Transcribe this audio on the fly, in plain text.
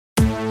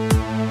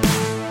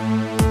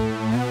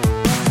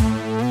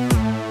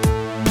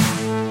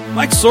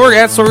Mike Sorg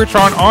at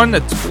Sorgatron on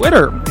the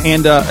Twitter.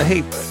 And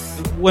hey,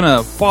 want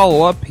to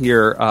follow up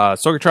here,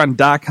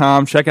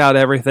 Sorgatron.com. Check out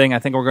everything. I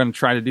think we're going to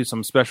try to do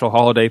some special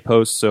holiday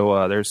posts,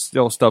 so there's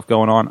still stuff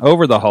going on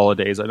over the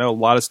holidays. I know a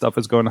lot of stuff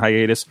is going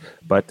hiatus,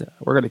 but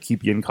we're going to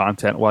keep you in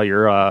content while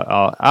you're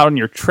out on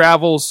your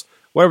travels,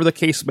 whatever the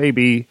case may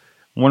be,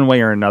 one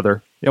way or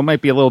another. It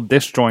might be a little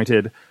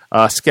disjointed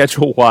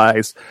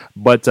schedule-wise,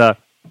 but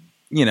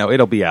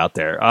it'll be out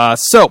there.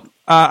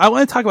 I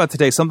want to talk about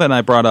today something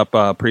I brought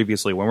up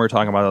previously when we were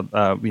talking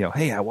about,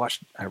 hey, I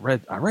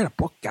read a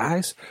book,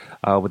 guys,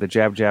 with the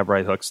jab,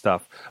 right hook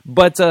stuff.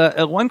 But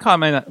one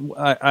comment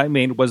I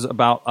made was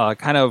about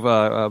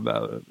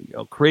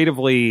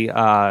creatively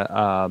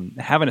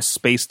having a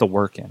space to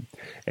work in.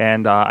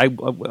 And I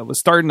was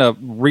starting to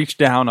reach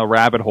down a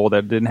rabbit hole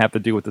that didn't have to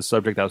do with the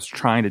subject I was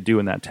trying to do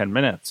in that 10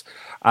 minutes.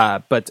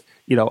 But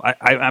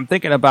I'm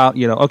thinking about,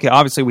 okay,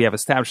 obviously we have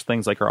established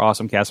things like our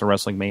Awesome Cast and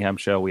Wrestling Mayhem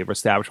show. We have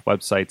established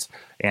websites.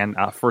 And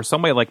for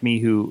somebody like me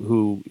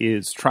who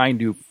is trying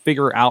to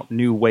figure out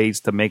new ways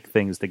to make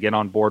things, to get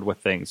on board with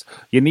things,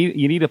 you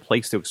need a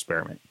place to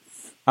experiment.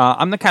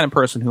 I'm the kind of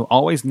person who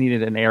always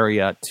needed an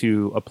area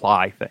to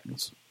apply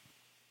things.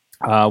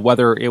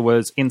 Whether it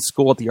was in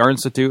school at the Art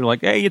Institute,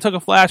 like, hey, you took a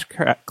Flash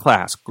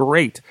class.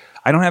 Great.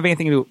 I don't have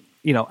anything to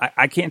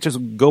I can't just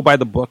go by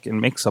the book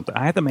and make something.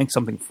 I had to make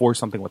something for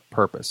something with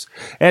purpose.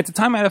 And at the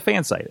time, I had a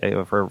fan site.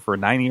 For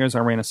 9 years,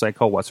 I ran a site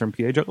called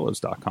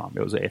WesternPAJuggalos.com.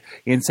 It was an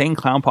insane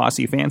clown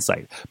posse fan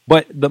site.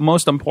 But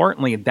most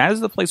importantly, that is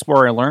the place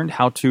where I learned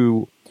how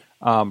to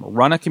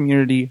run a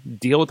community,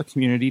 deal with the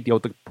community, deal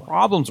with the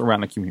problems around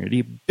the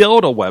community,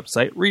 build a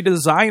website,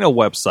 redesign a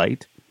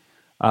website.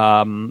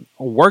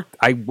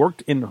 I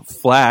worked in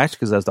Flash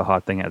because that's the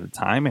hot thing at the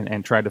time,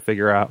 and tried to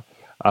figure out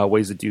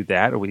ways to do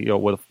that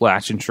with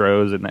Flash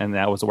intros, and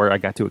that was where I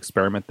got to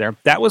experiment there.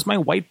 That was my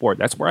whiteboard.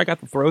 That's where I got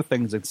to throw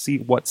things and see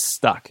what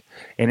stuck,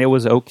 and it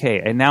was okay.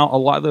 And now a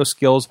lot of those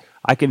skills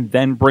I can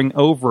then bring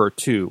over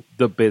to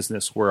the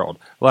business world.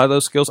 A lot of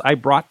those skills I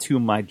brought to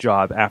my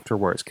job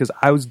afterwards because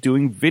I was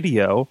doing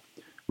video,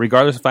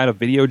 regardless if I had a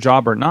video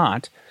job or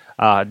not,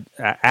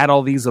 at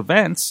all these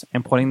events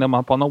and putting them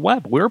up on the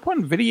web. We were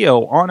putting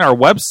video on our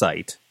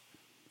website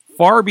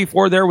far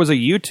before there was a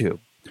YouTube.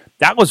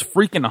 That was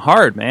freaking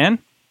hard, man.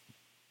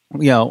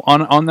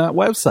 On that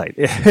website.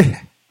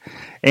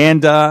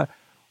 And, I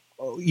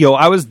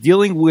was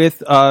dealing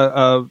with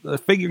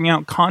figuring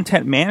out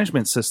content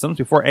management systems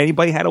before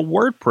anybody had a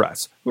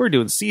WordPress. We were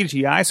doing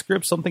CGI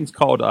scripts, something's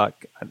called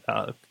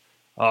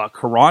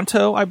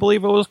Caronto, I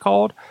believe it was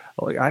called.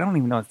 I don't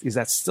even know, is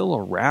that still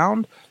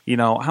around?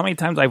 How many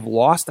times I've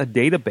lost a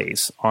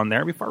database on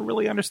there before I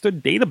really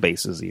understood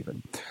databases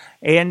even.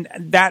 And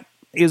that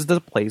is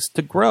the place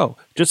to grow.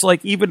 Just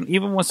like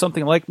even with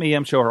something like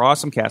Mayhem Show or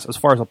Awesome Cast, as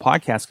far as a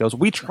podcast goes,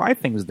 we try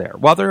things there.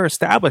 While they're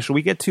established,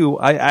 we get to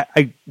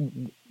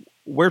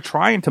we're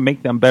trying to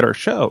make them better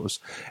shows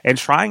and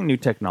trying new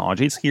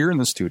technologies here in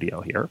the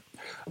studio here,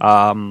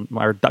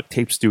 our duct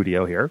tape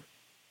studio here.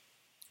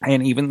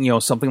 And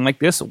even, something like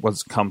this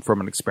was come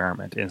from an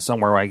experiment and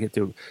somewhere where I get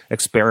to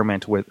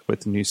experiment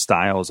with new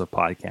styles of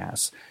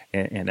podcasts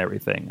and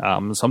everything.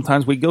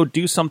 Sometimes we go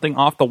do something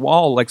off the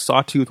wall like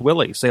Sawtooth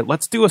Willie. Say,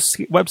 let's do a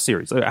web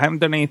series. I haven't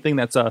done anything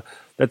that's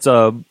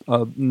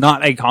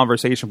not a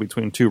conversation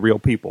between two real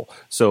people.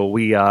 So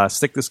we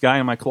stick this guy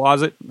in my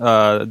closet,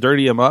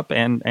 dirty him up,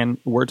 and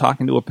we're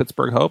talking to a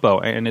Pittsburgh hobo.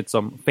 And it's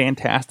some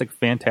fantastic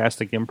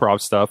improv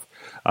stuff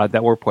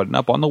that we're putting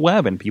up on the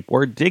web, and people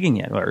are digging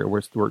it.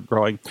 We're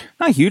growing,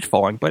 not a huge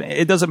following, but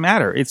it doesn't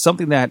matter. It's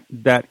something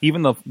that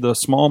even the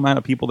small amount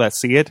of people that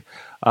see it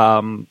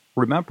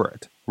remember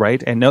it.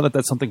 Right, and know that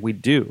that's something we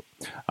do,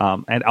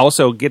 and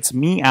also gets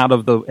me out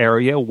of the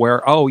area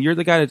where, you're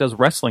the guy that does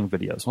wrestling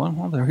videos.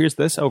 Well, here's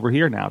this over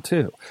here now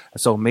too.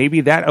 So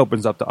maybe that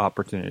opens up the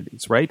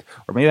opportunities, right?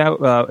 Or maybe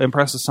that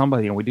impresses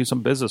somebody, and we do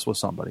some business with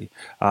somebody.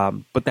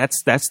 But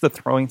that's the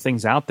throwing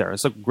things out there.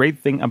 It's a great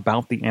thing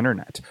about the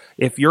internet.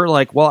 If you're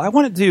like, well, I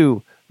want to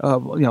do,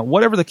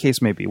 whatever the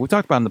case may be. We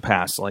talked about in the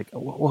past, like,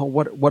 well,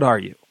 what are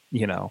you?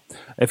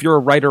 If you're a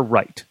writer,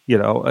 write.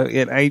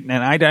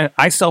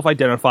 I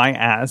self-identify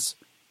as,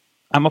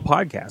 I'm a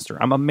podcaster.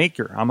 I'm a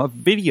maker. I'm a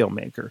video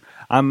maker.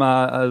 I'm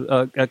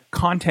a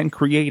content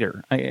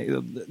creator.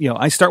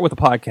 I start with a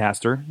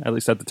podcaster, at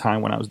least at the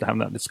time when I was having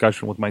that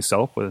discussion with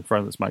myself in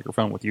front of this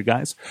microphone with you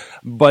guys.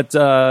 But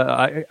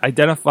I'm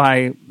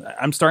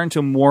starting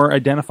to more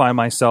identify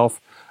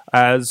myself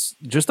as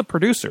just a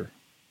producer.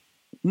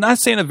 I'm not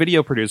saying a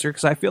video producer,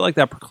 because I feel like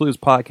that precludes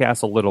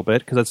podcasts a little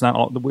bit, because it's not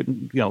all the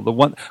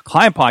one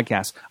client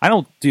podcast. I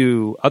don't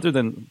do, other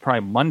than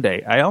probably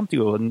Monday, I don't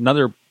do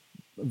another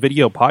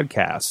video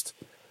podcast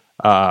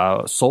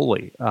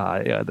solely.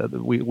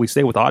 We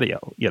stay with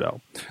audio.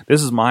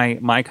 This is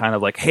my kind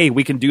of like, hey,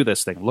 we can do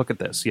this thing. Look at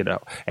this.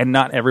 And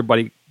not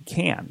everybody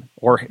can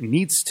or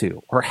needs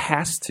to or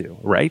has to.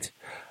 Right.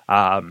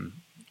 The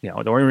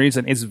only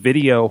reason is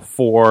video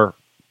for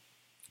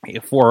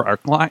for our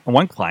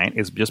one client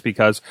is just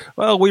because,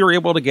 well, we were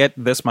able to get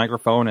this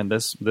microphone and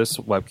this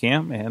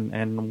webcam,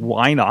 and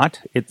why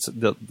not? It's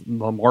the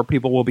more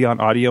people will be on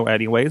audio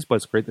anyways, but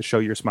it's great to show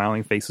your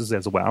smiling faces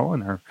as well,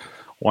 and our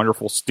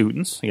wonderful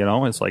students.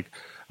 It's like,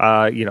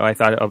 I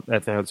thought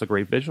it's a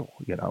great visual,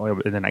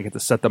 and then I get to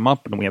set them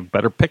up, and we have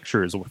better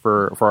pictures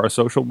for our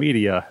social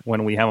media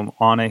when we have them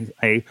on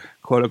a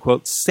quote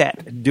unquote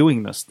set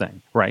doing this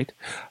thing, right?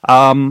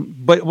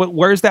 But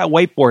where's that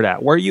whiteboard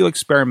at? Where are you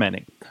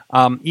experimenting?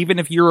 Even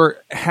if you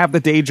have the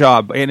day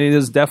job, and it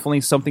is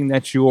definitely something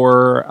that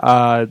you're,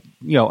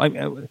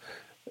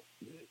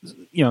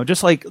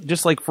 just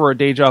like for a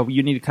day job,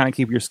 you need to kind of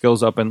keep your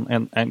skills up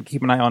and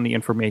keep an eye on the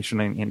information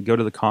and go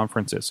to the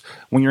conferences.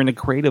 When you're in the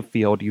creative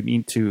field, you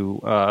need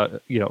to,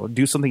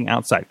 do something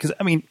outside. Because,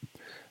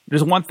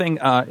 there's one thing,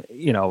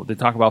 they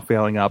talk about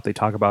failing up. They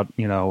talk about,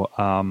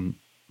 kind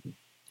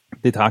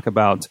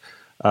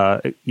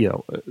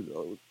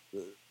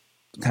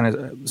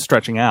of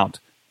stretching out.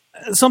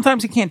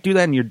 Sometimes you can't do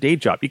that in your day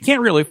job. You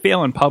can't really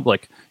fail in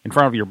public in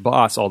front of your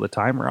boss all the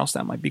time, or else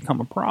that might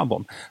become a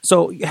problem.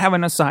 So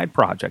having a side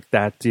project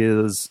that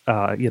is,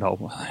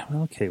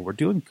 okay, we're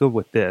doing good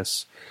with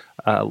this.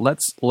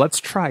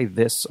 Let's try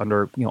this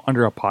under a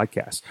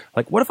podcast.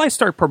 Like, what if I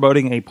start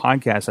promoting a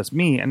podcast that's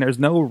me, and there's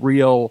no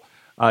real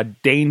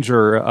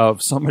danger of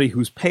somebody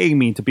who's paying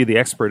me to be the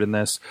expert in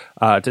this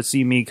to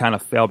see me kind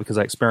of fail because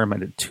I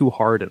experimented too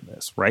hard in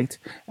this, right?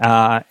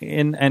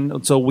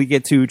 And so we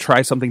get to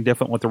try something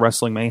different with the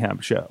Wrestling Mayhem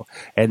show.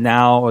 And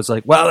now I was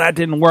like, well, that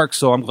didn't work,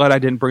 so I'm glad I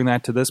didn't bring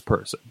that to this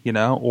person,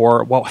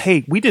 Or, well,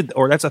 hey, we did,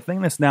 or that's a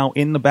thing that's now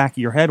in the back of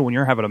your head when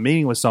you're having a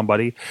meeting with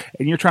somebody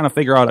and you're trying to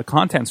figure out a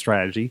content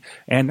strategy,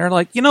 and they're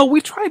like,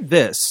 we tried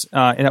this,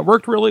 and it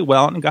worked really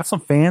well, and it got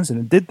some fans, and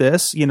it did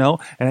this, and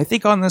I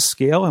think on this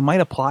scale it might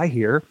apply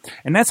here.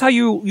 And that's how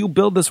you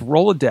build this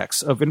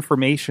Rolodex of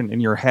information in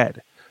your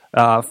head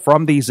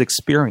from these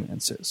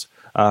experiences.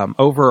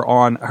 Over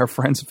on our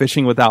friends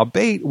Fishing Without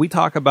Bait, we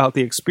talk about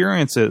the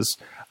experiences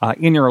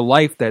in your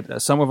life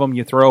that some of them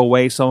you throw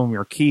away, some of them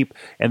you keep,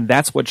 and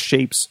that's what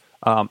shapes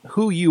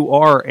who you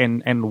are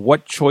and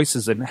what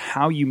choices and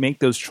how you make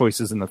those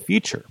choices in the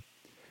future.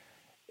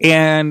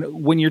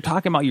 And when you're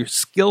talking about your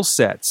skill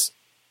sets,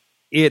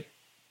 it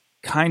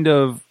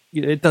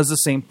does the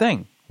same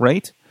thing,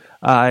 right?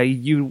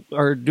 You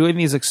are doing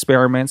these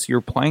experiments. You're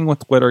playing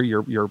with Twitter.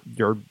 You're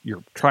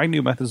trying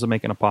new methods of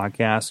making a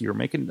podcast. You're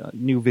making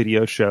new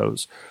video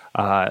shows,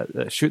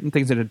 shooting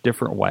things in a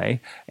different way.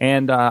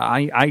 And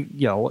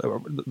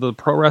the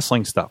pro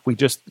wrestling stuff. We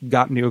just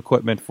got new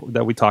equipment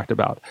that we talked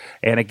about.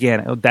 And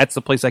again, that's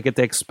the place I get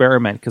to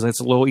experiment, because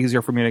it's a little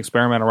easier for me to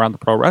experiment around the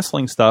pro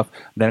wrestling stuff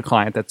than a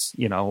client that's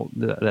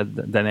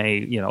than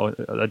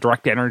a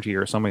Direct Energy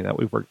or somebody that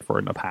we've worked for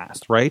in the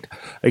past, right?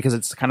 Because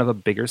it's kind of a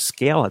bigger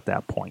scale at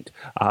that point.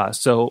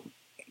 So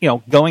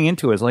going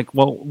into it is like,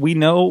 well, we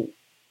know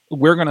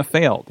we're going to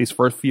fail these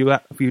first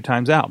few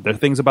times out. There are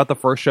things about the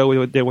first show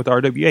we did with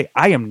RWA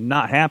I am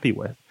not happy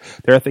with.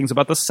 There are things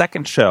about the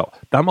second show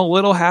that I'm a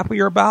little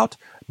happier about,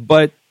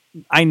 but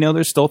I know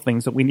there's still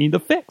things that we need to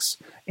fix.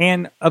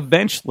 And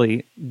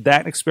eventually,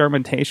 that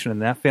experimentation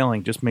and that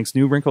failing just makes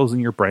new wrinkles in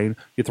your brain.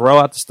 You throw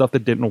out the stuff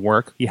that didn't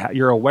work,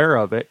 you're aware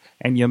of it,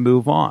 and you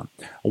move on.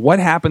 What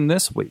happened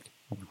this week?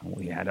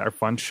 We had our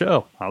fun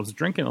show. I was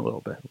drinking a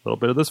little bit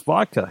of this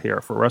vodka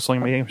here for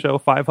Wrestling Mayhem Show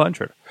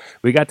 500.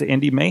 We got to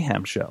Indie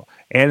Mayhem Show,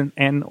 and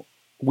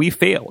we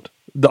failed.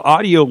 The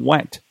audio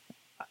went,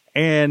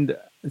 and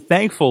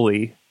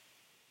thankfully,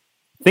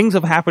 things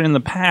have happened in the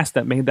past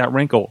that made that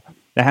wrinkle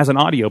that has an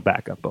audio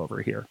backup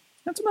over here.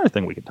 That's another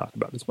thing we can talk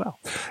about as well.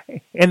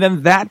 And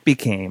then that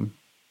became,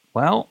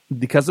 well,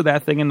 because of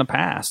that thing in the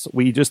past,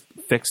 we just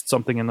fixed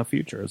something in the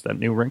future as that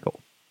new wrinkle.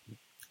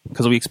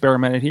 Because we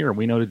experimented here, and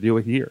we know to do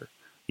it here.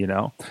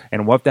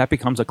 And what if that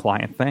becomes a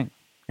client thing?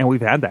 And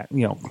we've had that,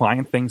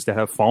 client things that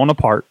have fallen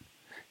apart,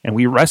 and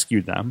we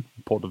rescued them,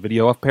 pulled the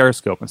video off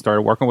Periscope and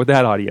started working with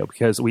that audio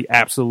because we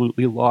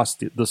absolutely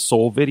lost the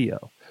soul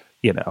video,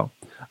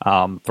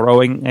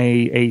 throwing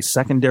a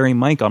secondary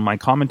mic on my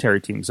commentary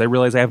team because I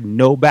realize I have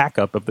no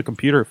backup if the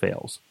computer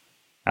fails.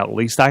 At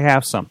least I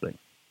have something.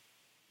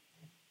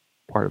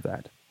 Part of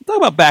that. We'll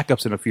talk about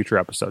backups in a future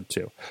episode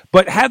too.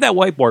 But have that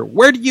whiteboard.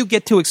 Where do you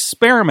get to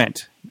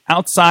experiment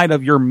outside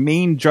of your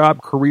main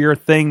job career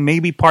thing?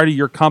 Maybe part of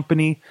your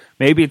company.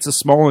 Maybe it's a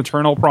small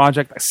internal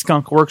project, like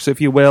Skunkworks, if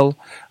you will.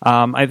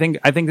 I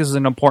think this is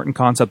an important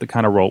concept to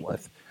kind of roll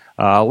with.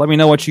 Let me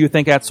know what you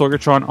think at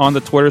Sorgatron on the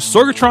Twitter.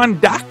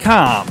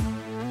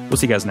 Sorgatron.com. We'll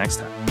see you guys next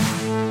time.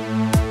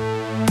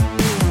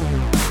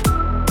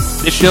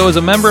 This show is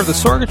a member of the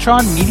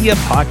Sorgatron Media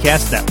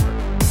Podcast Network.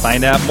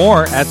 Find out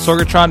more at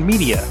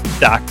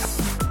sorgatronmedia.com.